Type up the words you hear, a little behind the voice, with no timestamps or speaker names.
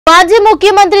మాజీ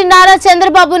ముఖ్యమంత్రి నారా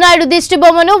చంద్రబాబు నాయుడు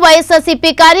దిష్టిబొమ్మను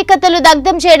వైఎస్ఆర్సీపీ కార్యకర్తలు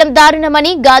దగ్ధం చేయడం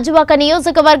దారుణమని గాజువాక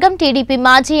నియోజకవర్గం టీడీపీ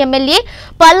మాజీ ఎమ్మెల్యే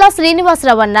పల్లా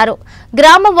శ్రీనివాసరావు అన్నారు.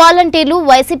 గ్రామ వాలంటీర్లు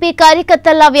వైసీపీ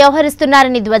కార్యకర్తల్లా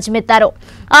వ్యవహరిస్తున్నారని ధ్వజమెత్తారు.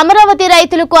 అమరావతి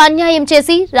రైతులకు అన్యాయం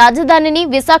చేసి రాజధానిని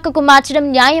విశాఖకు మార్చడం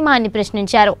న్యాయమా అని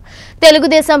ప్రశ్నించారు.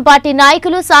 తెలుగుదేశం పార్టీ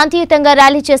నాయకులు శాంతియుతంగా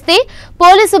ర్యాలీ చేస్తే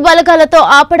పోలీసు బలగాలతో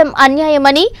ఆపడం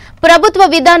అన్యాయమని, ప్రభుత్వ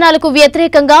విధానాలకు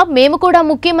వ్యతిరేకంగా మేము కూడా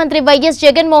ముఖ్యమంత్రి వైఎస్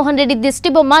జగన్మోహన్ రెడ్డి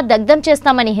దిష్టిబొమ్మ దగ్ధం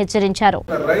చేస్తామని హెచ్చరించారు.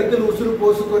 రైతులు ఉసురు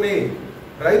పోసుకొని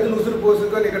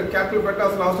ఇక్కడ క్యాపిటల్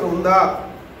పెట్టాల్సిన అవసరం ఉందా?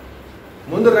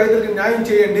 ముందు రైతులకు న్యాయం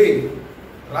చేయండి.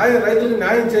 రైతులకు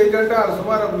న్యాయం చేయకుండా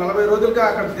సుమారు 40 రోజులుగా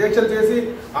అక్కడ దీక్షలు చేసి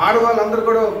ఆడవాళ్ళందరూ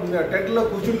కూడా టెంట్లో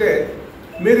కూర్చుంటే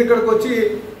మీరు ఇక్కడికి వచ్చి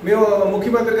మేము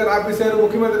ముఖ్యమంత్రి గారు ఆపేశారు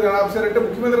అంటే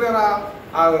ముఖ్యమంత్రి గారు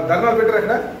ఆ ధర్నాలు పెట్టారు.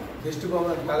 అక్కడ దిష్టి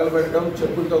బొమ్మ తగలబెట్టడం,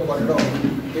 చెప్పులతో కొట్టడం,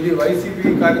 ఇది వైసీపీ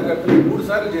కార్యకర్తలు 3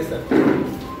 సార్లు చేశారు.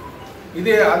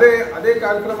 ఇది అదే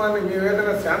కార్యక్రమాన్ని మేము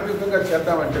ఏదైనా శాంతియుతంగా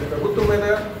చేద్దామంటే ప్రభుత్వం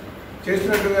మీద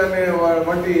చేసినట్టుగానే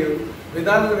వంటి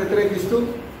విధానాలను వ్యతిరేకిస్తూ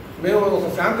మేము ఒక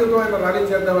శాంతియుతమైన ర్యాలీ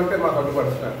చేద్దామంటే మాకు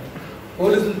అడ్డుపడుతున్నారు.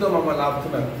 పోలీసులతో మమ్మల్ని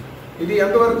ఆపుతున్నారు. ఇది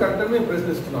ఎంతవరకు కరెక్ట్ అని మేము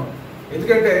ప్రశ్నిస్తున్నాం.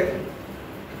 ఎందుకంటే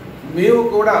మేము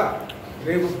కూడా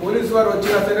రేపు పోలీసు వారు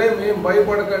వచ్చినా సరే మేము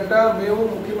భయపడకుండా మేము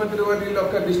ముఖ్యమంత్రి వారి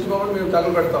యొక్క దిష్టి బొమ్మను మేము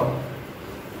తగలబెడతాం.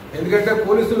 ఎందుకంటే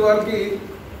పోలీసుల వారికి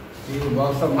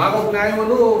మాకు ఒక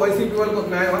న్యాయమును వైసీపీ వాళ్ళకి ఒక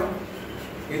న్యాయమా?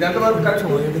 ఇది ఎంతవరకు కరెక్ట్?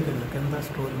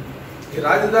 ఈ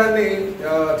రాజధానిని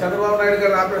చంద్రబాబు నాయుడు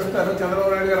గారు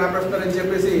ఆపేస్తున్నారని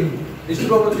చెప్పేసి దిష్టి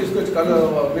బొమ్మను తీసుకొచ్చి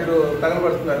మీరు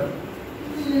తగలబడుతున్నారు.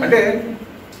 అంటే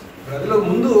ప్రజలు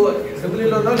ముందు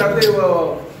అసెంబ్లీలోనో లేకపోతే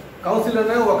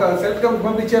కౌన్సిల్లోనో ఒక సెలెక్ట్ కమిటీ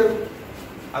పంపించారు.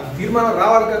 అది తీర్మానం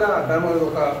రావాలి కదా, దాని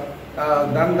యొక్క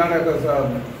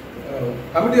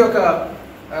కమిటీ యొక్క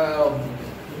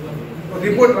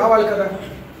రిపోర్ట్ రావాలి కదా.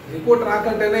 రిపోర్ట్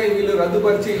రాకంటేనే వీళ్ళు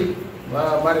రద్దుపరిచి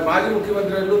మరి మాజీ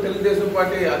ముఖ్యమంత్రులు తెలుగుదేశం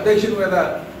పార్టీ అధ్యక్షుల మీద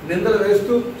నిందలు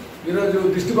వేస్తూ ఈరోజు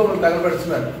దిష్టి బొమ్మలు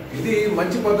తగలబెడుతున్నారు. ఇది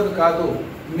మంచి పద్ధతి కాదు.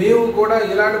 మేము కూడా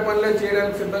ఇలాంటి పనులే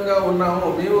చేయడానికి సిద్ధంగా ఉన్నాము.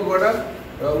 మేము కూడా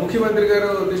ముఖ్యమంత్రి గారు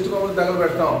దిష్టి బొమ్మలు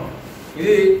తగలబెడతాం.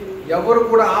 ఇది ఎవరు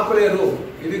కూడా ఆపలేరు.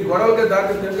 ఇది గొడవలకే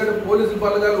దారితీస్తుంది. ఎందుకంటే పోలీసు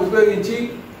బలగాలు ఉపయోగించి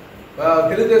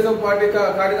తెలుగుదేశం పార్టీ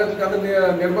కార్యకర్తలకు అందరూ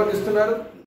నిర్బంధిస్తున్నారు.